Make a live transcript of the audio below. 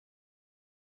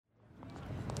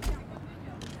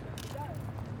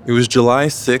It was July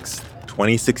 6th,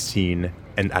 2016,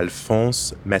 and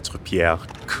Alphonse Maître-Pierre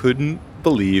couldn't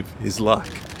believe his luck.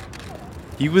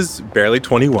 He was barely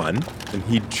 21, and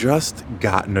he'd just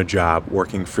gotten a job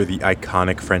working for the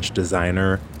iconic French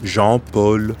designer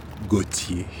Jean-Paul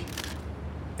Gaultier.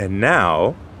 And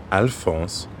now,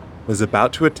 Alphonse was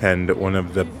about to attend one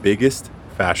of the biggest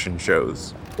fashion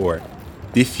shows, or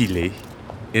défilés,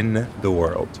 in the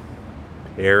world,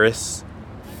 Paris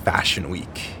Fashion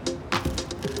Week.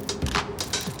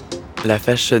 La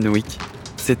Fashion Week,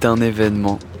 c'est un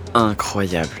événement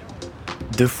incroyable.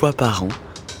 2 fois par an,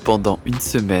 pendant une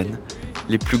semaine,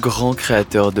 les plus grands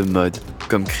créateurs de mode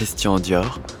comme Christian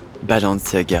Dior,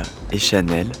 Balenciaga et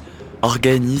Chanel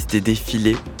organisent des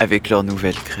défilés avec leurs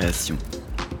nouvelles créations.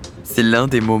 C'est l'un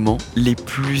des moments les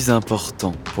plus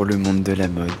importants pour le monde de la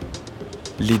mode.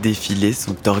 Les défilés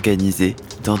sont organisés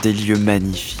dans des lieux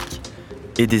magnifiques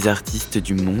et des artistes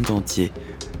du monde entier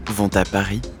vont à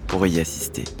Paris pour y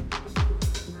assister.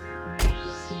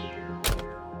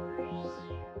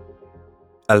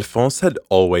 Alphonse had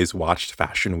always watched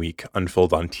Fashion Week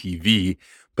unfold on TV,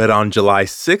 but on July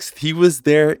 6th, he was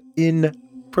there in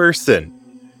person.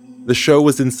 The show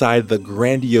was inside the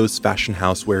grandiose fashion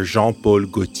house where Jean-Paul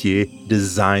Gaultier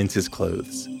designs his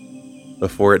clothes.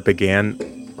 Before it began,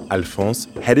 Alphonse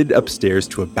headed upstairs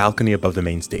to a balcony above the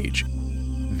main stage.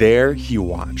 There he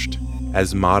watched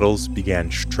as models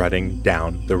began strutting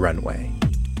down the runway.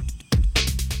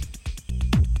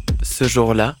 Ce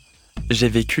jour-là, j'ai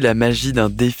vécu la magie d'un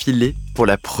défilé pour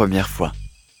la première fois.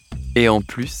 Et en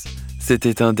plus,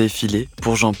 c'était un défilé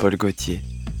pour Jean-Paul Gaultier.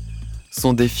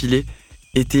 Son défilé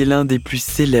était l'un des plus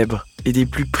célèbres et des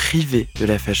plus privés de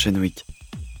la Fashion Week.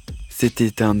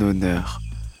 C'était un honneur.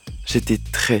 J'étais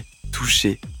très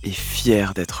touché et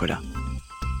fier d'être là.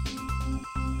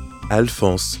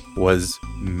 Alphonse was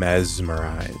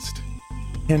mesmerized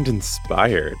and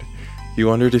inspired. He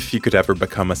wondered if he could ever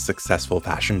become a successful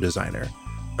fashion designer,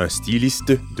 un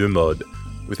styliste de mode,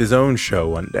 with his own show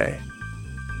one day.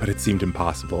 But it seemed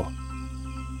impossible.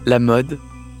 La mode,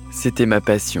 c'était ma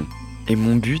passion. Et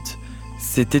mon but,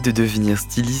 c'était de devenir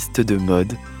styliste de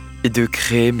mode et de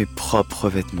créer mes propres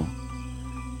vêtements.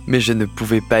 Mais je ne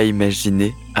pouvais pas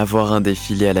imaginer avoir un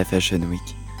défilé à la Fashion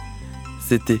Week.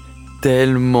 C'était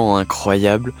tellement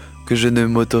incroyable que je ne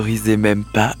m'autorisais même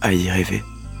pas à y rêver.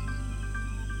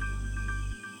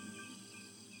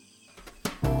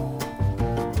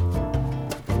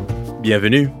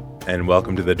 Bienvenue, and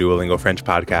welcome to the Duolingo French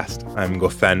podcast. I'm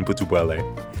Gofen Putubuele.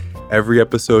 Every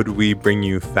episode, we bring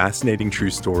you fascinating true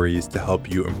stories to help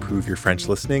you improve your French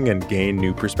listening and gain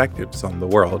new perspectives on the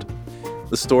world.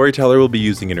 The storyteller will be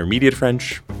using intermediate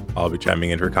French. I'll be chiming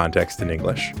in for context in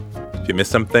English. If you miss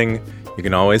something, you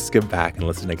can always skip back and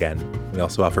listen again. We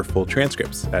also offer full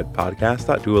transcripts at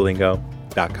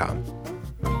podcast.duolingo.com.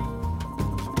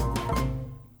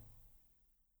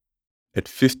 At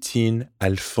 15,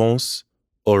 Alphonse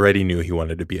already knew he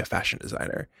wanted to be a fashion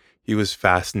designer. He was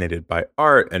fascinated by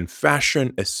art and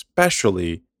fashion,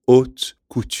 especially haute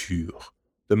couture,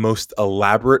 the most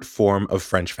elaborate form of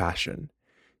French fashion.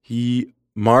 He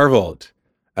marveled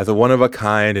at the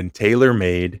one-of-a-kind and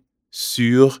tailor-made,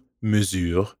 sur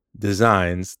mesure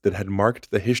designs that had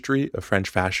marked the history of French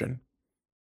fashion.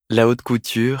 La haute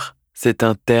couture, c'est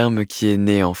un terme qui est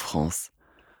né en France.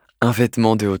 Un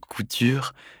vêtement de haute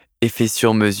couture est fait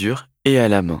sur mesure et à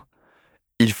la main.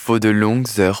 Il faut de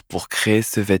longues heures pour créer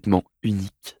ce vêtement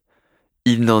unique.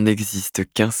 Il n'en existe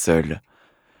qu'un seul.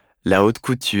 La haute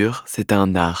couture, c'est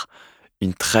un art,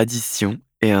 une tradition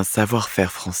et un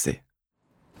savoir-faire français.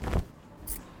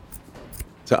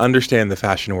 To understand the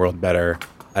fashion world better,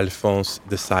 Alphonse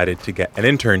decided to get an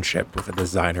internship with a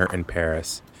designer in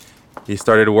Paris. He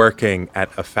started working at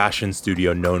a fashion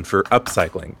studio known for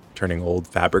upcycling, turning old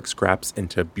fabric scraps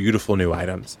into beautiful new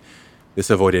items. This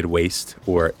avoided waste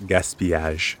or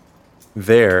gaspillage.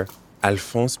 There,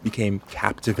 Alphonse became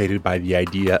captivated by the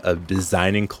idea of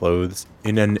designing clothes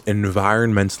in an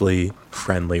environmentally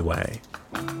friendly way.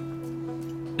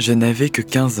 Je n'avais que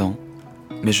 15 ans,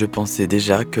 mais je pensais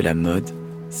déjà que la mode,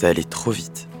 ça allait trop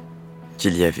vite,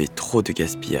 qu'il y avait trop de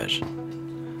gaspillage.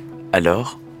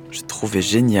 Alors, je trouvais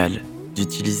génial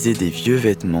d'utiliser des vieux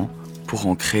vêtements pour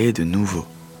en créer de nouveaux.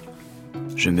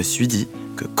 Je me suis dit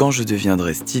que quand je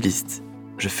deviendrais styliste,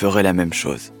 je ferais la même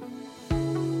chose.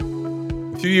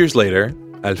 A few years later,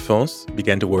 Alphonse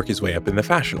began to work his way up in the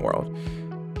fashion world.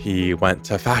 He went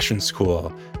to fashion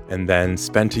school and then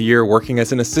spent a year working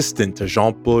as an assistant to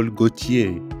Jean-Paul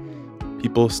Gaultier.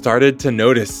 People started to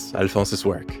notice Alphonse's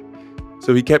work,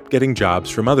 so he kept getting jobs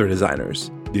from other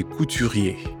designers, des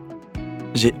couturiers.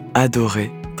 J'ai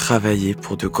adoré travailler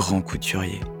pour de grands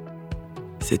couturiers.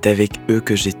 C'est avec eux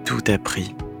que j'ai tout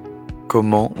appris.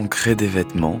 Comment on crée des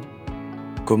vêtements,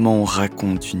 comment on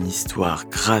raconte une histoire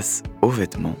grâce aux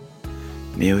vêtements,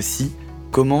 mais aussi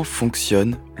comment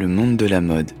fonctionne le monde de la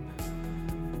mode.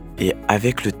 Et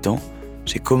avec le temps,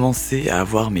 j'ai commencé à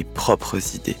avoir mes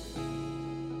propres idées.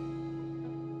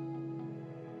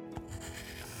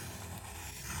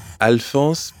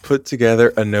 Alphonse put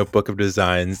together a notebook of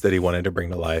designs that he wanted to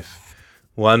bring to life.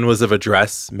 One was of a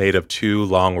dress made of 2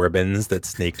 long ribbons that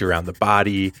snaked around the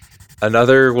body.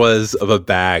 Another was of a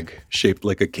bag shaped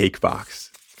like a cake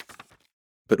box.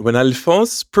 But when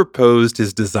Alphonse proposed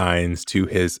his designs to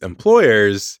his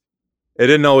employers, it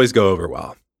didn't always go over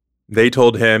well. They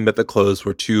told him that the clothes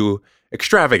were too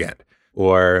extravagant,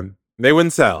 or they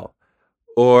wouldn't sell,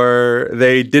 or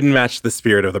they didn't match the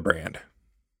spirit of the brand.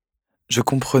 Je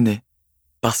comprenais,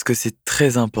 parce que c'est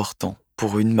très important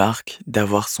pour une marque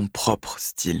d'avoir son propre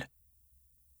style.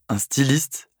 Un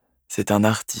styliste, c'est un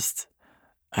artiste.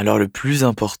 Alors le plus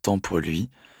important pour lui,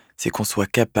 c'est qu'on soit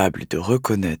capable de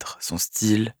reconnaître son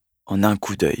style en un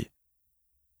coup d'œil.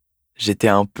 J'étais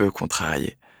un peu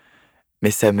contrarié,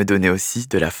 mais ça me donnait aussi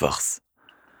de la force.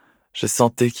 Je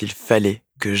sentais qu'il fallait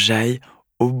que j'aille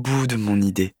au bout de mon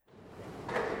idée.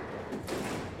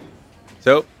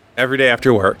 So, every day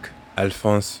after work,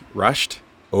 Alphonse rushed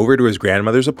over to his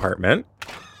grandmother's apartment,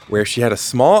 where she had a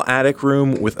small attic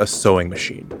room with a sewing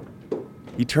machine.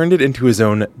 He turned it into his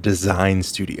own design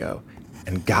studio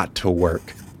and got to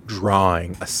work,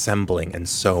 drawing, assembling, and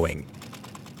sewing.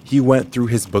 He went through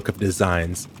his book of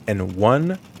designs and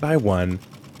one by one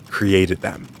created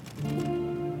them.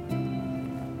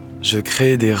 Je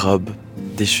créais des robes,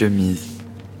 des chemises.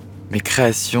 Mes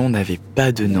créations n'avaient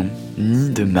pas de nom ni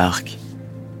de marque.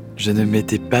 Je ne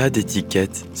mettais pas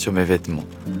d'étiquette sur mes vêtements.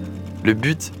 Le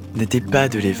but n'était pas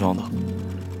de les vendre.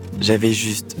 J'avais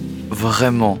juste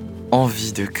vraiment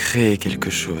envie de créer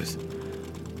quelque chose,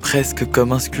 presque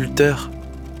comme un sculpteur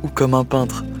ou comme un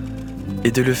peintre, et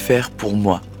de le faire pour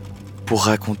moi, pour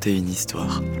raconter une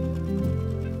histoire.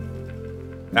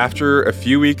 After a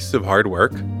few weeks of hard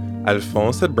work,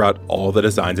 Alphonse had brought all the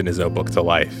designs in his notebook to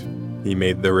life. He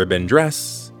made the ribbon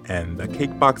dress and the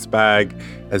cake box bag,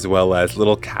 as well as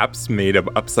little caps made of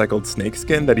upcycled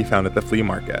snakeskin that he found at the flea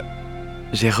market.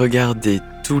 J'ai regardé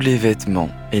tous les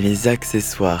vêtements et les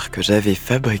accessoires que j'avais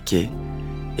fabriqués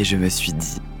et je me suis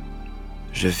dit,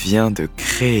 je viens de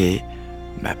créer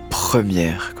ma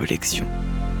première collection.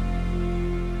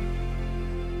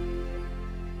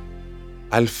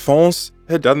 Alphonse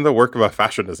had done the work of a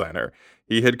fashion designer.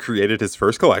 He had created his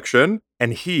first collection,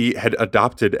 and he had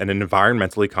adopted an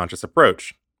environmentally conscious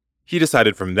approach. He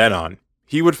decided from then on,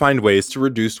 he would find ways to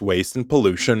reduce waste and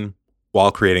pollution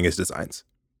while creating his designs.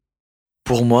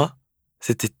 Pour moi,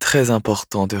 c'était très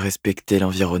important de respecter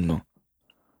l'environnement.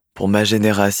 Pour ma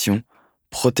génération,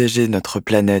 protéger notre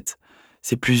planète,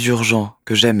 c'est plus urgent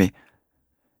que jamais.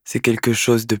 C'est quelque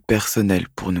chose de personnel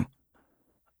pour nous.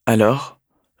 Alors,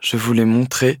 je voulais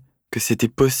montrer que c'était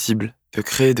possible de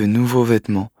créer de nouveaux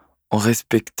vêtements en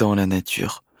respectant la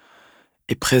nature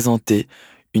et présenter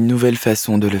une nouvelle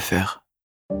façon de le faire.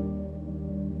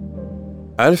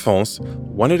 Alphonse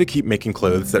wanted to keep making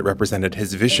clothes that represented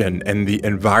his vision and the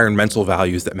environmental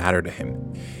values that matter to him.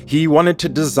 He wanted to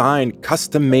design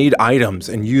custom-made items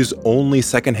and use only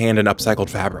secondhand and upcycled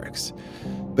fabrics.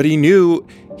 But he knew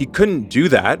he couldn't do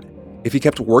that if he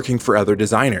kept working for other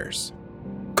designers.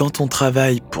 Quand on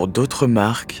travaille pour d'autres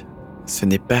marques, ce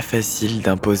n'est pas facile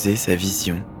d'imposer sa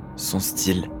vision, son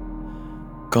style.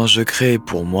 Quand je créais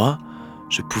pour moi,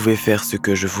 je pouvais faire ce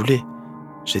que je voulais.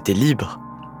 J'étais libre.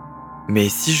 Mais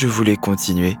si je voulais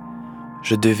continuer,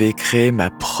 je devais créer ma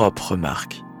propre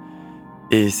marque.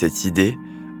 Et cette idée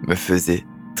me faisait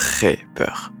très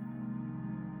peur.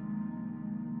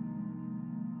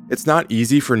 It's not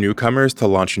easy for newcomers to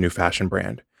launch a new fashion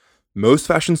brand. Most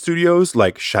fashion studios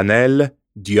like Chanel,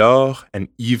 Dior, and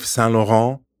Yves Saint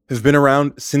Laurent have been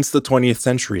around since the 20th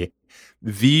century.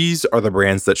 These are the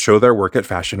brands that show their work at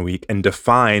Fashion Week and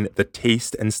define the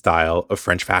taste and style of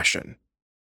French fashion.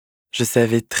 Je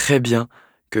savais très bien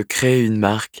que créer une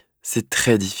marque, c'est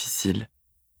très difficile.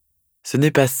 Ce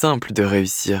n'est pas simple de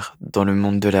réussir dans le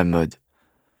monde de la mode,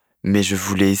 mais je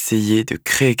voulais essayer de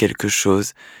créer quelque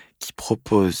chose qui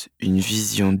propose une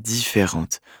vision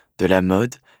différente de la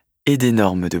mode et des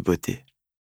normes de beauté.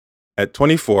 At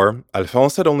 24,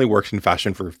 Alphonse had only worked in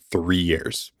fashion for 3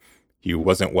 years. He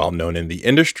wasn't well known in the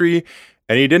industry,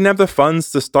 and he didn't have the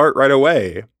funds to start right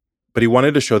away. But he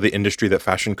wanted to show the industry that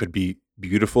fashion could be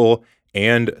beautiful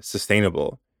and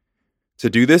sustainable. To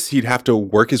do this, he'd have to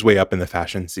work his way up in the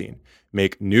fashion scene,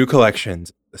 make new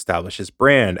collections, establish his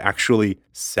brand, actually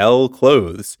sell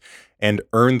clothes. and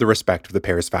earn the respect of the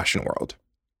Paris fashion world.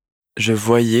 Je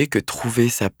voyais que trouver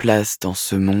sa place dans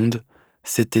ce monde,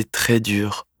 c'était très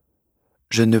dur.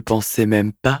 Je ne pensais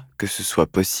même pas que ce soit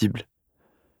possible.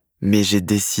 Mais j'ai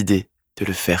décidé de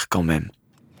le faire quand même.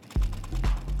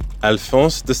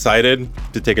 Alphonse decided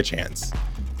to take a chance.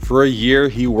 For a year,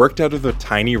 he worked out of a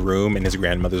tiny room in his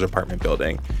grandmother's apartment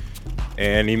building,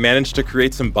 and he managed to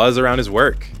create some buzz around his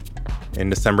work. In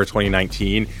December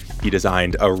 2019, he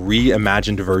designed a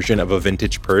reimagined version of a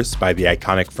vintage purse by the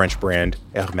iconic French brand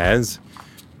Hermès,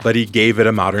 but he gave it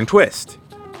a modern twist.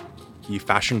 He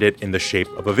fashioned it in the shape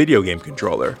of a video game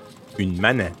controller, une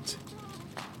manette.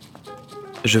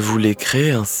 Je voulais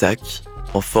créer un sac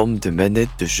en forme de manette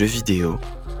de jeu vidéo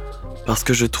parce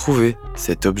que je trouvais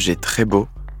cet objet très beau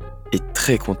et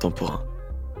très contemporain.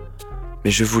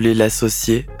 Mais je voulais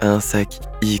l'associer à un sac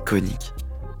iconique,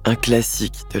 un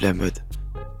classique de la mode.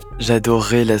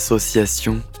 J'adorais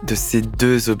l'association de ces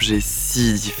deux objets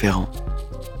si différents.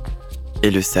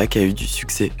 Et le sac a eu du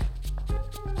succès.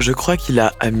 Je crois qu'il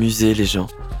a amusé les gens.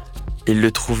 Ils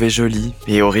le trouvaient joli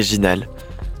et original.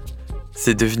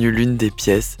 C'est devenu l'une des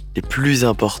pièces les plus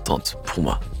importantes pour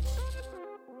moi.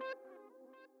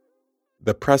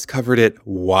 The press covered it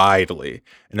widely,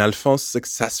 and Alphonse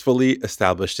successfully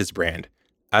established his brand,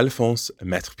 Alphonse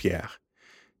Maître-Pierre.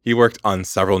 He worked on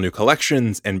several new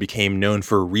collections and became known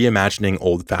for reimagining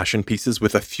old-fashioned pieces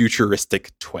with a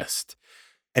futuristic twist.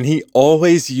 And he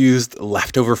always used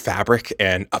leftover fabric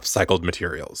and upcycled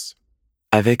materials.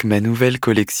 Avec ma nouvelle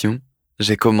collection,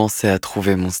 j'ai commencé à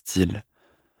trouver mon style.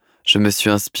 Je me suis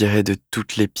inspiré de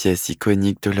toutes les pièces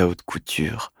iconiques de la haute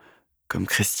couture, comme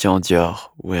Christian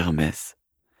Dior ou Hermès.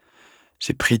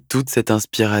 J'ai pris toute cette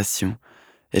inspiration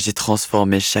et j'ai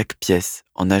transformé chaque pièce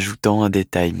en ajoutant un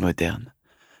détail moderne,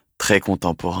 très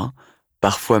contemporain,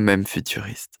 parfois même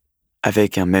futuriste,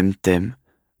 avec un même thème,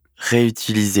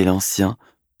 réutiliser l'ancien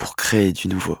pour créer du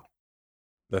nouveau.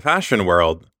 The fashion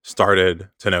world started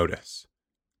to notice.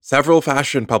 Several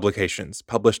fashion publications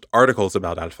published articles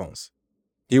about Alphonse.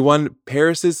 He won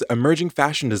Paris's Emerging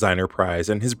Fashion Designer Prize,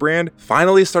 and his brand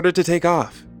finally started to take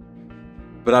off.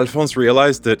 But Alphonse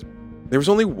realized that there was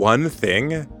only one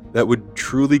thing that would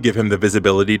truly give him the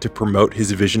visibility to promote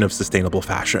his vision of sustainable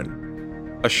fashion: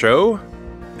 a show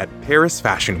at Paris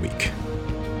Fashion Week.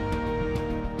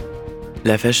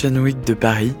 La Fashion Week de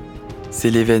Paris,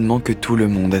 c'est l'événement que tout le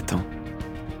monde attend.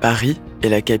 Paris est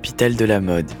la capitale de la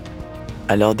mode.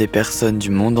 Alors des personnes du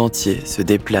monde entier se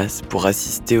déplacent pour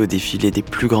assister au défilé des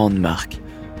plus grandes marques,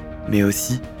 mais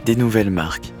aussi des nouvelles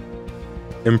marques.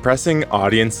 Impressing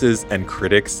audiences and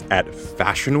critics at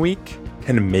Fashion Week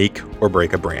can make or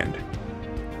break a brand.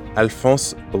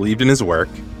 Alphonse believed in his work,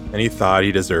 and he thought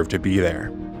he deserved to be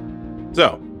there.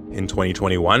 So, in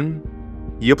 2021,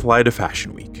 he applied to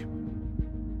Fashion Week.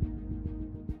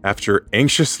 After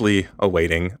anxiously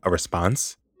awaiting a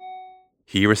response,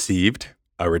 he received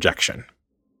a rejection.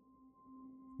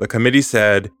 The committee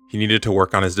said he needed to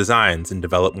work on his designs and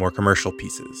develop more commercial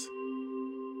pieces.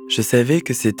 Je savais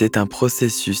que c'était un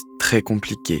processus très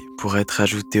compliqué pour être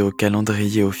ajouté au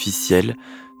calendrier officiel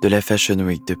de la Fashion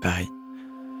Week de Paris.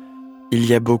 Il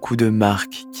y a beaucoup de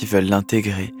marques qui veulent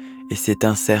l'intégrer et c'est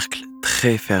un cercle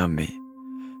très fermé.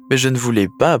 Mais je ne voulais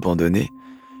pas abandonner,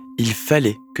 il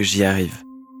fallait que j'y arrive.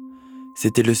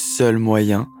 C'était le seul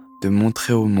moyen de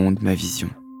montrer au monde ma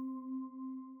vision.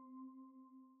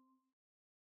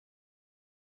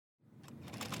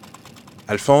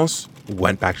 Alphonse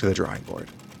went back to the drawing board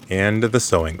and the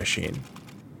sewing machine.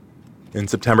 In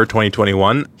September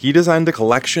 2021, he designed a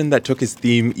collection that took his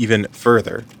theme even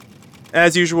further.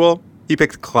 As usual, he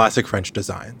picked classic French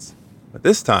designs. But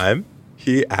this time,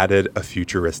 he added a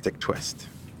futuristic twist.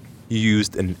 He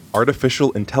used an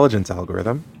artificial intelligence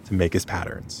algorithm to make his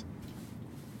patterns.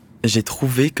 J'ai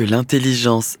trouvé que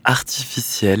l'intelligence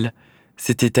artificielle,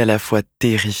 c'était à la fois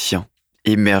terrifiant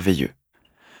et merveilleux.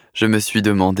 Je me suis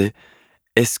demandé,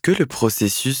 est-ce que le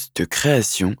processus de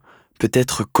création peut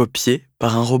être copié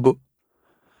par un robot ?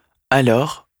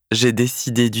 Alors, j'ai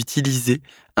décidé d'utiliser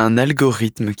un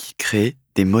algorithme qui crée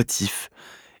des motifs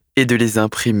et de les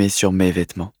imprimer sur mes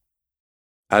vêtements.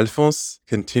 Alphonse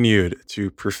continued to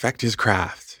perfect his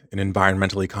craft in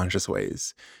environmentally conscious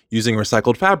ways, using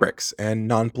recycled fabrics and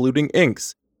non-polluting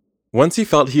inks. Once he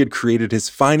felt he had created his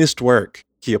finest work,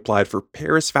 he applied for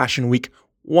Paris Fashion Week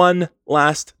one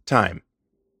last time.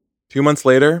 2 months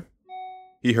later,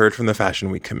 he heard from the Fashion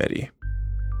Week committee.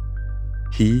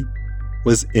 He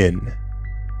was in.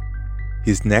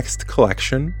 His next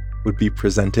collection would be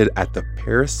presented at the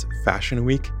Paris Fashion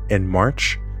Week in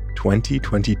March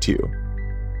 2022.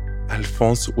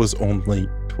 Alphonse was only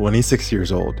 26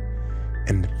 years old,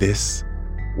 and this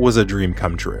was a dream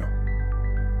come true.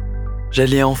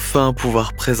 J'allais enfin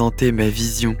pouvoir présenter ma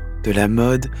vision de la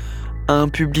mode à un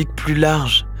public plus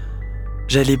large.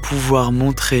 J'allais pouvoir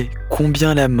montrer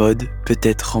combien la mode peut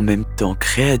être en même temps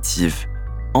créative,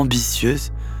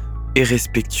 ambitieuse et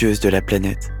respectueuse de la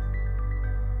planète.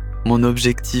 Mon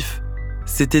objectif,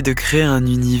 c'était de créer un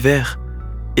univers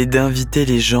et d'inviter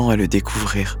les gens à le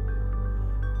découvrir.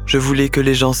 Je voulais que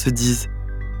les gens se disent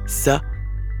 « ça,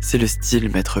 c'est le style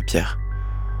Maître Pierre ».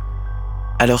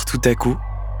 Alors tout à coup,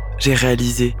 j'ai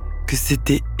réalisé que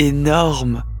c'était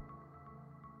énorme.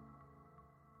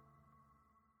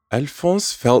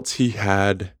 Alphonse felt he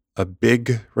had a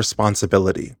big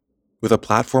responsibility. With a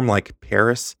platform like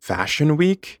Paris Fashion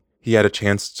Week, he had a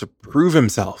chance to prove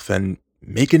himself and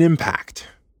make an impact.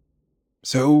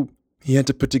 So he had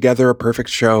to put together a perfect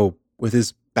show with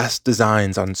his best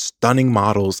designs on stunning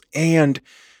models, and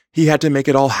he had to make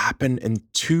it all happen in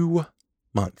 2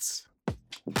 months.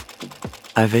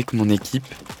 Avec mon équipe,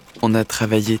 on a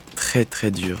travaillé très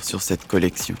très dur sur cette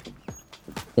collection.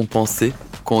 On pensait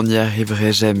qu'on n'y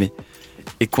arriverait jamais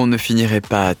et qu'on ne finirait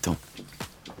pas à temps.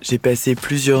 J'ai passé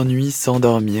plusieurs nuits sans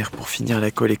dormir pour finir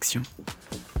la collection.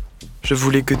 Je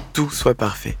voulais que tout soit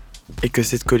parfait et que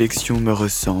cette collection me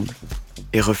ressemble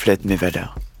et reflète mes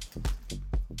valeurs.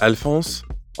 Alphonse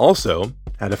also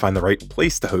had to find the right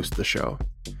place to host the show.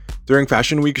 During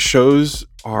Fashion Week, shows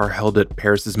are held at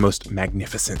Paris's most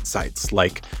magnificent sites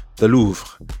like the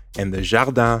Louvre and the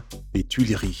Jardin des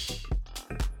Tuileries.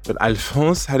 But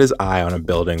Alphonse had his eye on a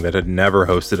building that had never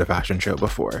hosted a fashion show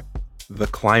before, the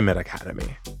Climate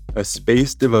Academy, a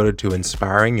space devoted to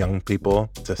inspiring young people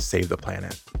to save the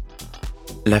planet.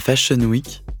 La Fashion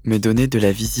Week me donnait de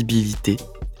la visibilité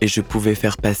et je pouvais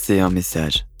faire passer un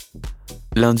message.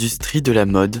 L'industrie de la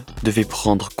mode devait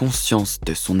prendre conscience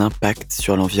de son impact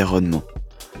sur l'environnement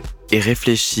et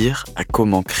réfléchir à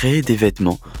comment créer des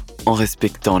vêtements en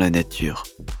respectant la nature.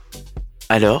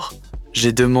 Alors,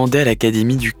 j'ai demandé à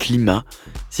l'Académie du Climat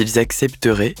s'ils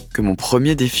accepteraient que mon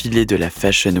premier défilé de la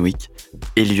Fashion Week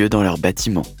ait lieu dans leur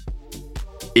bâtiment.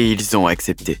 Et ils ont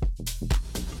accepté.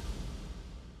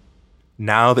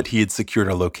 Now that he had secured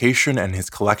a location and his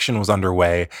collection was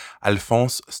underway,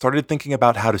 Alphonse started thinking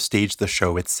about how to stage the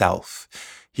show itself.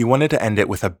 He wanted to end it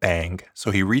with a bang,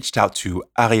 so he reached out to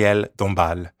Ariel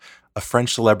Dombal, a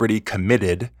French celebrity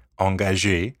committed,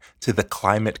 engagée, to the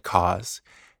climate cause,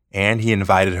 and he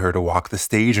invited her to walk the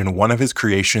stage in one of his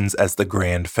creations as the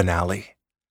grand finale.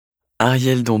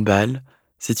 Ariel Dombal,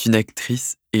 c'est une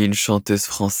actrice et une chanteuse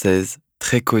française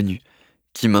très connue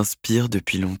qui m'inspire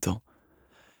depuis longtemps.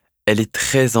 Elle est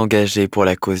très engagée pour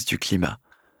la cause du climat.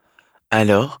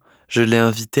 Alors, je l'ai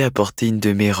invitée à porter une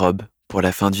de mes robes pour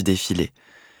la fin du défilé.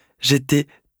 J'étais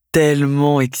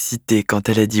tellement excitée quand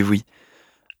elle a dit oui.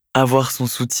 Avoir son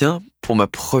soutien pour ma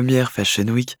première Fashion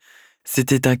Week,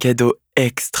 c'était un cadeau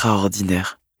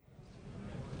extraordinaire.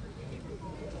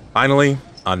 Finally,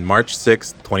 on March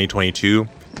 6, 2022,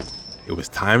 it was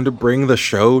time to bring the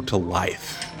show to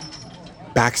life.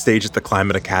 Backstage at the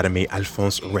Climate Academy,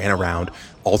 Alphonse ran around,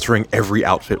 altering every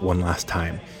outfit one last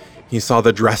time. He saw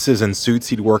the dresses and suits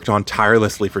he'd worked on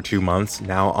tirelessly for 2 months,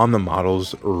 now on the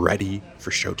models, ready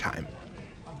for showtime.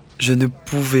 Je ne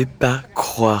pouvais pas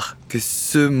croire que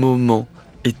ce moment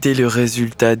était le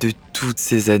résultat de toutes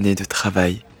ces années de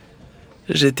travail.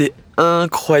 J'étais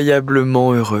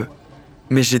incroyablement heureux,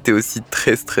 mais j'étais aussi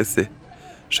très stressé.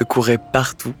 Je courais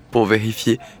partout pour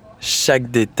vérifier chaque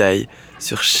détail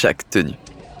sur chaque tenue.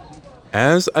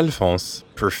 As Alphonse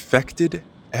perfected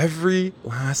every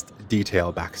last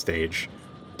detail backstage,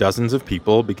 dozens of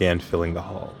people began filling the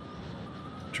hall.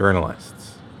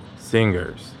 Journalists,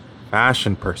 singers,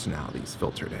 fashion personalities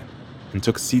filtered in and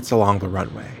took seats along the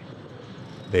runway.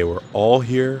 They were all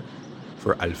here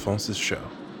for Alphonse's show.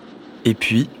 Et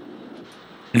puis,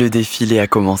 le défilé a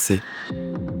commencé.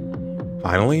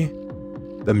 Finally,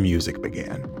 the music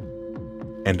began,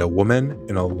 and a woman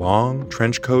in a long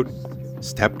trench coat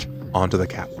stepped onto the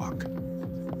catwalk.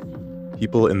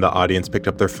 People in the audience picked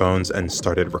up their phones and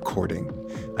started recording.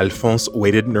 Alphonse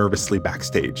waited nervously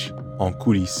backstage, en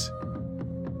coulisses.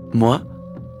 Moi,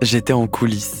 j'étais en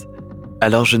coulisses,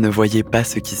 alors je ne voyais pas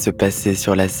ce qui se passait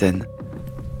sur la scène.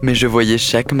 Mais je voyais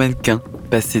chaque mannequin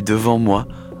passer devant moi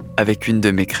avec une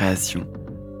de mes créations.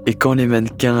 Et quand les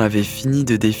mannequins avaient fini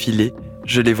de défiler,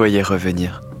 je les voyais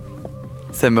revenir.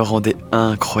 Ça me rendait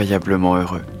incroyablement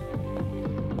heureux.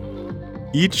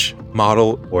 Each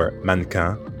model or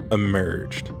mannequin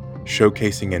emerged,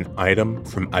 showcasing an item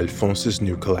from Alphonse's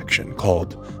new collection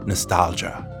called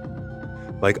Nostalgia.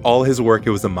 Like all his work,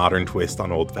 it was a modern twist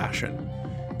on old fashion.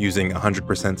 Using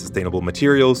 100% sustainable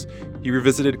materials, he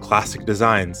revisited classic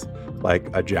designs like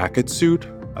a jacket suit,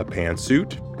 a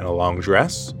pantsuit, and a long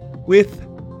dress, with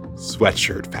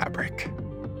sweatshirt fabric.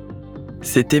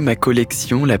 C'était ma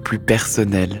collection la plus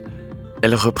personnelle.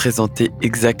 Elle représentait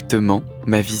exactement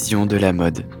ma vision de la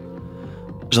mode.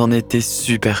 J'en étais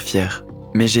super fier,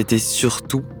 mais j'étais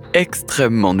surtout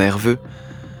extrêmement nerveux.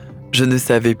 Je ne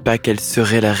savais pas quelle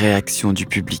serait la réaction du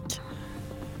public.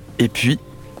 Et puis,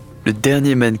 le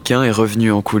dernier mannequin est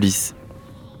revenu en coulisses.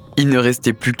 Il ne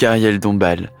restait plus qu'Ariel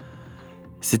Dombal.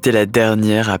 C'était la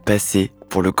dernière à passer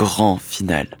pour le grand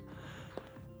final.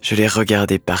 Je l'ai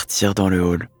regardée partir dans le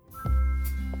hall.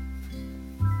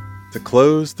 To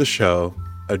close the show,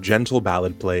 a gentle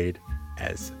ballad played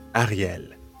as Ariel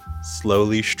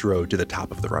slowly strode to the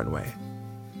top of the runway.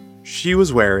 She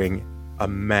was wearing a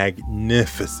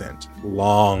magnificent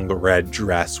long red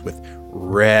dress with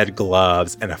red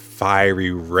gloves and a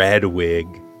fiery red wig.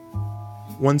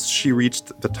 Once she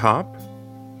reached the top,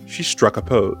 she struck a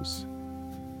pose.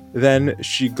 Then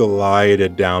she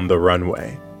glided down the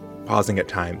runway, pausing at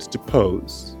times to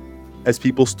pose as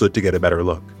people stood to get a better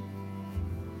look.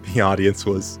 The audience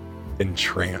was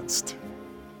entranced.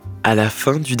 À la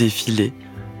fin du défilé,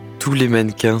 tous les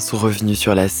mannequins sont revenus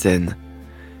sur la scène.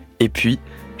 Et puis,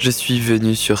 je suis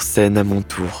venu sur scène à mon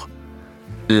tour.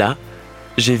 Là,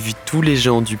 j'ai vu tous les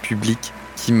gens du public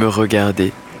qui me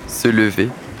regardaient, se lever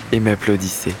et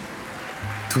m'applaudissaient.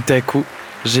 Tout à coup,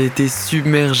 j'ai été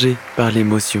submergé par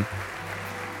l'émotion.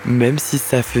 Même si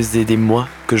ça faisait des mois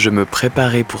que je me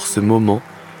préparais pour ce moment,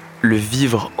 le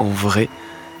vivre en vrai,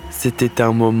 c'était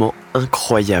un moment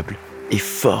incroyable et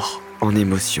fort en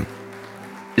émotion.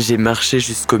 J'ai marché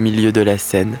jusqu'au milieu de la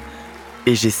scène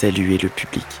et j'ai salué le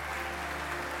public.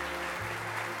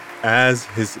 As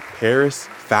his Paris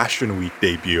Fashion Week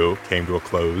debut came to a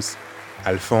close,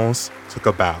 Alphonse took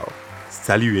a bow,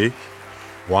 salué,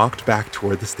 walked back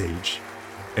toward the stage,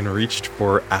 and reached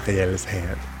for Ariel's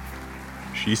hand.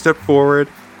 She stepped forward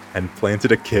and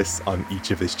planted a kiss on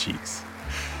each of his cheeks.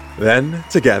 Then,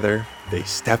 together, they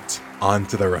stepped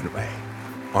onto the runway,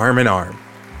 arm in arm,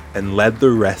 and led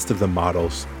the rest of the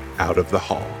models out of the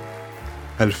hall.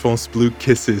 Alphonse blew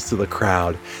kisses to the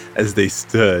crowd as they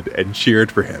stood and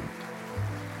cheered for him.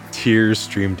 Tears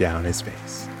streamed down his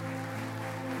face.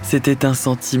 C'était un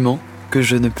sentiment que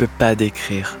je ne peux pas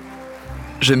décrire.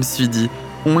 Je me suis dit,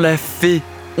 on l'a fait,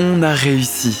 on a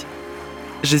réussi.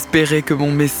 J'espérais que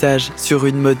mon message sur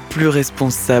une mode plus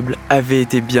responsable avait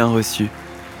été bien reçu.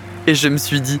 Et je me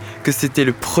suis dit que c'était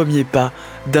le premier pas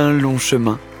d'un long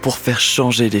chemin pour faire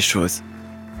changer les choses.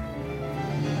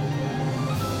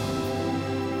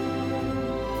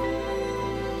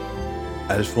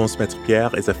 Alphonse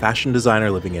Maîtrepierre is a fashion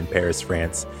designer living in Paris,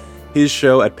 France. His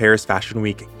show at Paris Fashion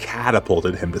Week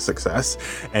catapulted him to success,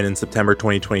 and in September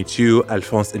 2022,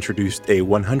 Alphonse introduced a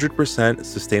 100%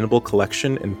 sustainable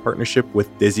collection in partnership with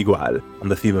Desigual on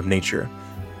the theme of nature.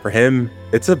 For him,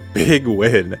 it's a big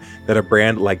win that a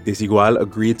brand like Desigual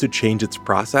agreed to change its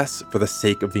process for the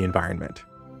sake of the environment.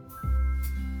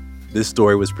 This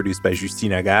story was produced by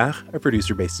Justine Agar, a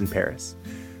producer based in Paris.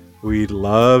 We'd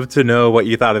love to know what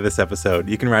you thought of this episode.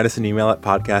 You can write us an email at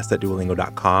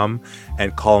podcast@duolingo.com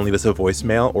and call and leave us a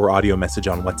voicemail or audio message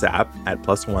on WhatsApp at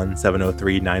 +1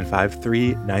 703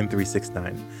 953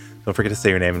 9369. Don't forget to say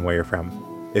your name and where you're from.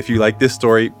 If you like this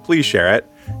story, please share it.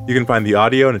 You can find the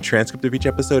audio and a transcript of each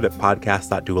episode at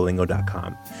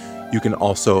podcast.duolingo.com. You can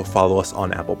also follow us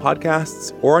on Apple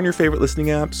Podcasts or on your favorite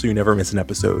listening app so you never miss an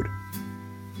episode.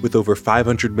 With over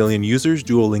 500 million users,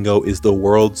 Duolingo is the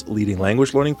world's leading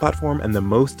language learning platform and the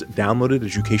most downloaded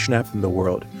education app in the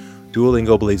world.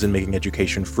 Duolingo believes in making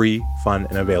education free, fun,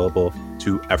 and available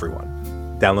to everyone.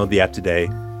 Download the app today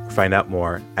or find out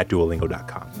more at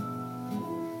duolingo.com.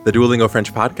 The Duolingo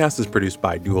French podcast is produced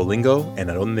by Duolingo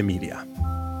and Aronde Media.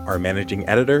 Our managing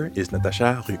editor is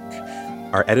Natasha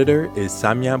Ruck. Our editor is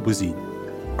Samia Bouzid.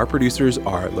 Our producers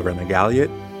are Lorena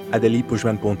Galliot, Adélie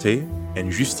Poujman-Ponté,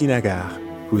 and Justine Agar,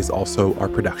 who is also our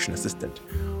production assistant.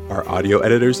 Our audio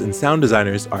editors and sound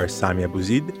designers are Samia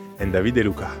Bouzid and David De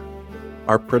Luca.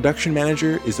 Our production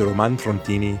manager is Roman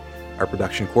Frontini. Our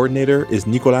production coordinator is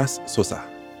Nicolas Sosa.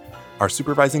 Our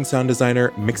supervising sound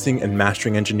designer, mixing and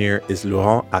mastering engineer is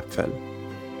Laurent Apfel.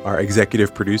 Our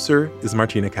executive producer is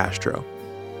Martina Castro.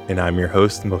 And I'm your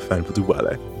host, Ngofan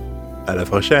Futuwale. À la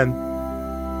prochaine!